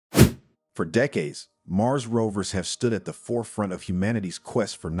For decades, Mars rovers have stood at the forefront of humanity's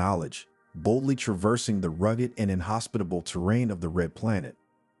quest for knowledge, boldly traversing the rugged and inhospitable terrain of the Red Planet.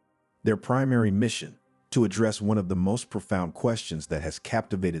 Their primary mission, to address one of the most profound questions that has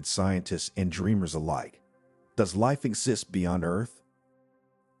captivated scientists and dreamers alike. Does life exist beyond Earth?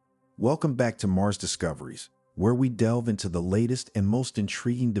 Welcome back to Mars Discoveries, where we delve into the latest and most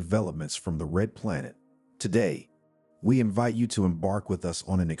intriguing developments from the Red Planet. Today, we invite you to embark with us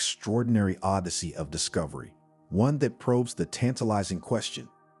on an extraordinary odyssey of discovery, one that probes the tantalizing question: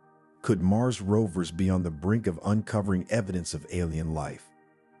 could Mars rovers be on the brink of uncovering evidence of alien life?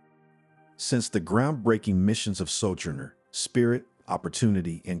 Since the groundbreaking missions of Sojourner, Spirit,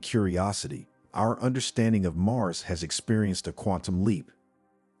 Opportunity, and Curiosity, our understanding of Mars has experienced a quantum leap.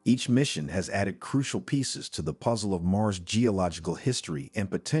 Each mission has added crucial pieces to the puzzle of Mars' geological history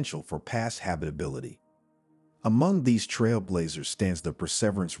and potential for past habitability. Among these trailblazers stands the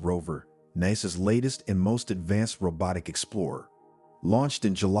Perseverance rover, NASA's latest and most advanced robotic explorer. Launched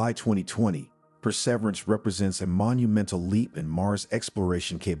in July 2020, Perseverance represents a monumental leap in Mars'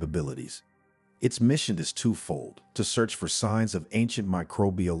 exploration capabilities. Its mission is twofold: to search for signs of ancient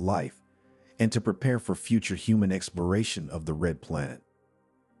microbial life and to prepare for future human exploration of the Red Planet.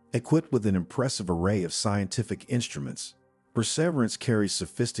 Equipped with an impressive array of scientific instruments, Perseverance carries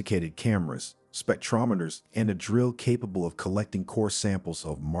sophisticated cameras, spectrometers, and a drill capable of collecting core samples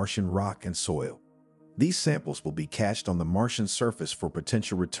of Martian rock and soil. These samples will be cached on the Martian surface for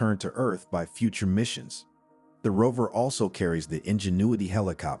potential return to Earth by future missions. The rover also carries the Ingenuity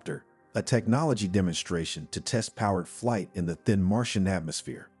helicopter, a technology demonstration to test powered flight in the thin Martian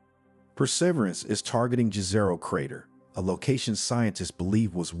atmosphere. Perseverance is targeting Jezero Crater, a location scientists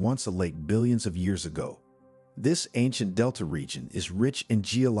believe was once a lake billions of years ago. This ancient delta region is rich in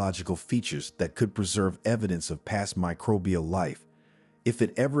geological features that could preserve evidence of past microbial life, if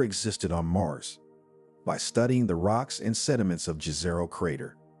it ever existed on Mars. By studying the rocks and sediments of Jezero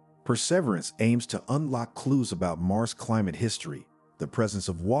Crater, Perseverance aims to unlock clues about Mars' climate history, the presence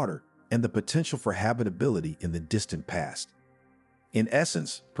of water, and the potential for habitability in the distant past. In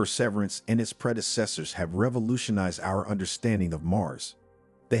essence, Perseverance and its predecessors have revolutionized our understanding of Mars.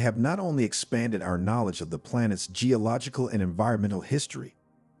 They have not only expanded our knowledge of the planet's geological and environmental history,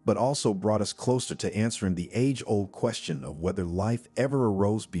 but also brought us closer to answering the age-old question of whether life ever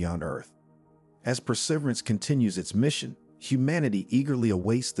arose beyond Earth. As Perseverance continues its mission, humanity eagerly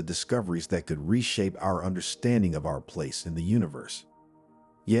awaits the discoveries that could reshape our understanding of our place in the universe.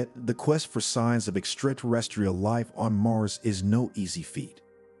 Yet, the quest for signs of extraterrestrial life on Mars is no easy feat.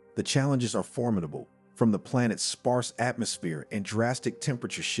 The challenges are formidable, from the planet's sparse atmosphere and drastic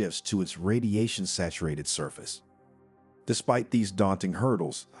temperature shifts to its radiation-saturated surface. Despite these daunting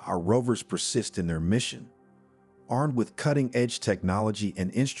hurdles, our rovers persist in their mission, armed with cutting-edge technology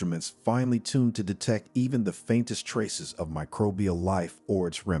and instruments finely tuned to detect even the faintest traces of microbial life or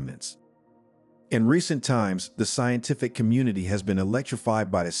its remnants. In recent times, the scientific community has been electrified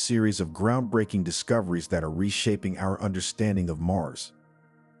by a series of groundbreaking discoveries that are reshaping our understanding of Mars.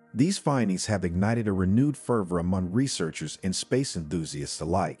 These findings have ignited a renewed fervor among researchers and space enthusiasts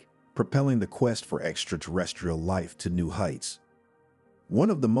alike, propelling the quest for extraterrestrial life to new heights. One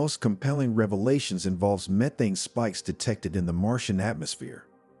of the most compelling revelations involves methane spikes detected in the Martian atmosphere.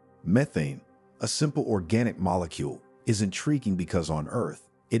 Methane, a simple organic molecule, is intriguing because on Earth,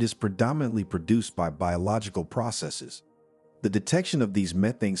 it is predominantly produced by biological processes. The detection of these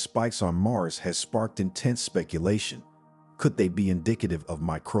methane spikes on Mars has sparked intense speculation. Could they be indicative of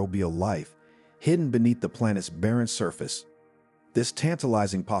microbial life hidden beneath the planet's barren surface? This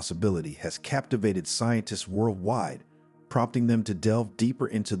tantalizing possibility has captivated scientists worldwide, prompting them to delve deeper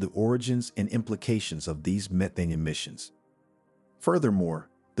into the origins and implications of these methane emissions. Furthermore,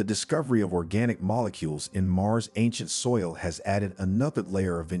 the discovery of organic molecules in Mars' ancient soil has added another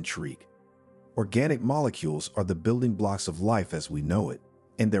layer of intrigue. Organic molecules are the building blocks of life as we know it,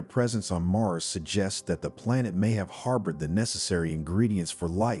 and their presence on Mars suggests that the planet may have harbored the necessary ingredients for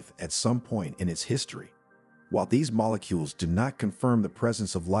life at some point in its history. While these molecules do not confirm the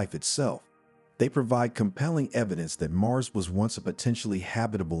presence of life itself, they provide compelling evidence that Mars was once a potentially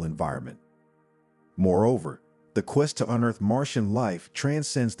habitable environment. Moreover, the quest to unearth Martian life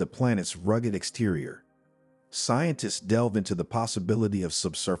transcends the planet's rugged exterior. Scientists delve into the possibility of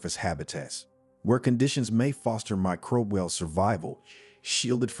subsurface habitats, where conditions may foster microbial survival,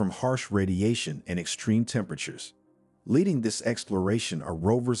 shielded from harsh radiation and extreme temperatures. Leading this exploration are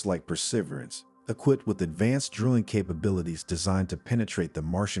rovers like Perseverance, equipped with advanced drilling capabilities designed to penetrate the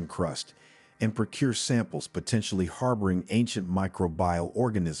Martian crust and procure samples potentially harboring ancient microbial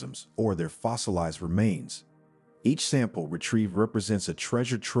organisms or their fossilized remains. Each sample retrieved represents a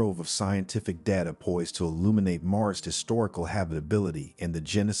treasure trove of scientific data poised to illuminate Mars' historical habitability and the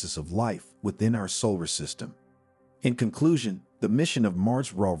genesis of life within our solar system. In conclusion, the mission of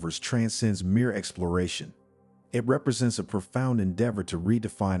Mars rovers transcends mere exploration. It represents a profound endeavor to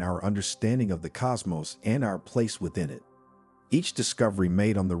redefine our understanding of the cosmos and our place within it. Each discovery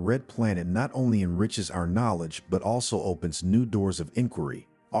made on the red planet not only enriches our knowledge but also opens new doors of inquiry,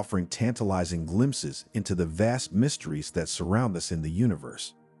 offering tantalizing glimpses into the vast mysteries that surround us in the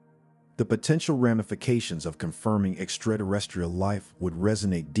universe. The potential ramifications of confirming extraterrestrial life would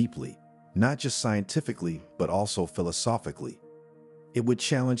resonate deeply, not just scientifically but also philosophically. It would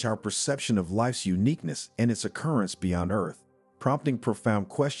challenge our perception of life's uniqueness and its occurrence beyond Earth, prompting profound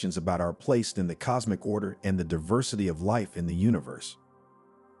questions about our place in the cosmic order and the diversity of life in the universe.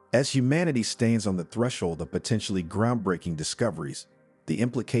 As humanity stands on the threshold of potentially groundbreaking discoveries, the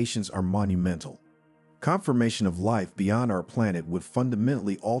implications are monumental. Confirmation of life beyond our planet would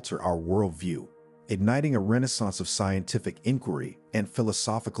fundamentally alter our worldview, igniting a renaissance of scientific inquiry and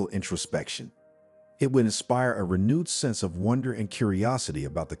philosophical introspection. It would inspire a renewed sense of wonder and curiosity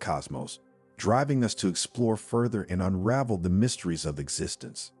about the cosmos, driving us to explore further and unravel the mysteries of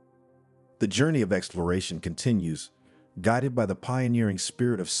existence. The journey of exploration continues, guided by the pioneering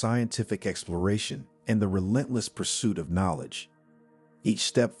spirit of scientific exploration and the relentless pursuit of knowledge. Each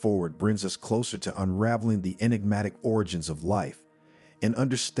step forward brings us closer to unraveling the enigmatic origins of life and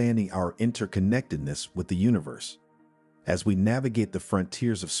understanding our interconnectedness with the universe. As we navigate the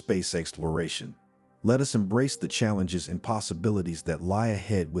frontiers of space exploration, let us embrace the challenges and possibilities that lie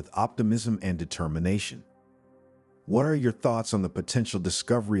ahead with optimism and determination. What are your thoughts on the potential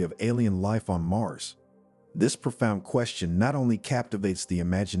discovery of alien life on Mars? This profound question not only captivates the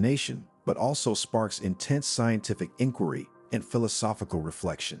imagination, but also sparks intense scientific inquiry and philosophical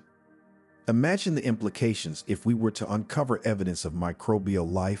reflection. Imagine the implications if we were to uncover evidence of microbial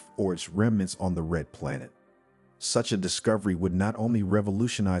life or its remnants on the red planet. Such a discovery would not only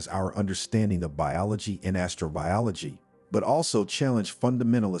revolutionize our understanding of biology and astrobiology, but also challenge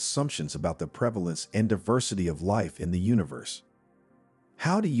fundamental assumptions about the prevalence and diversity of life in the universe.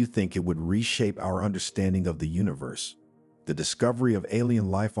 How do you think it would reshape our understanding of the universe? The discovery of alien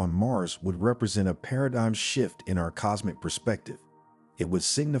life on Mars would represent a paradigm shift in our cosmic perspective. It would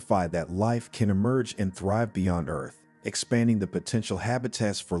signify that life can emerge and thrive beyond Earth, expanding the potential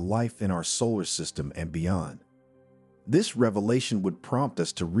habitats for life in our solar system and beyond. This revelation would prompt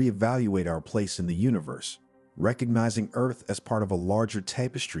us to reevaluate our place in the universe, recognizing Earth as part of a larger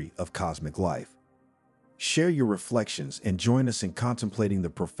tapestry of cosmic life. Share your reflections and join us in contemplating the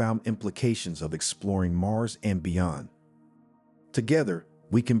profound implications of exploring Mars and beyond. Together,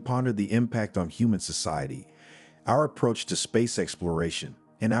 we can ponder the impact on human society, our approach to space exploration,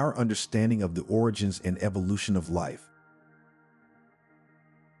 and our understanding of the origins and evolution of life.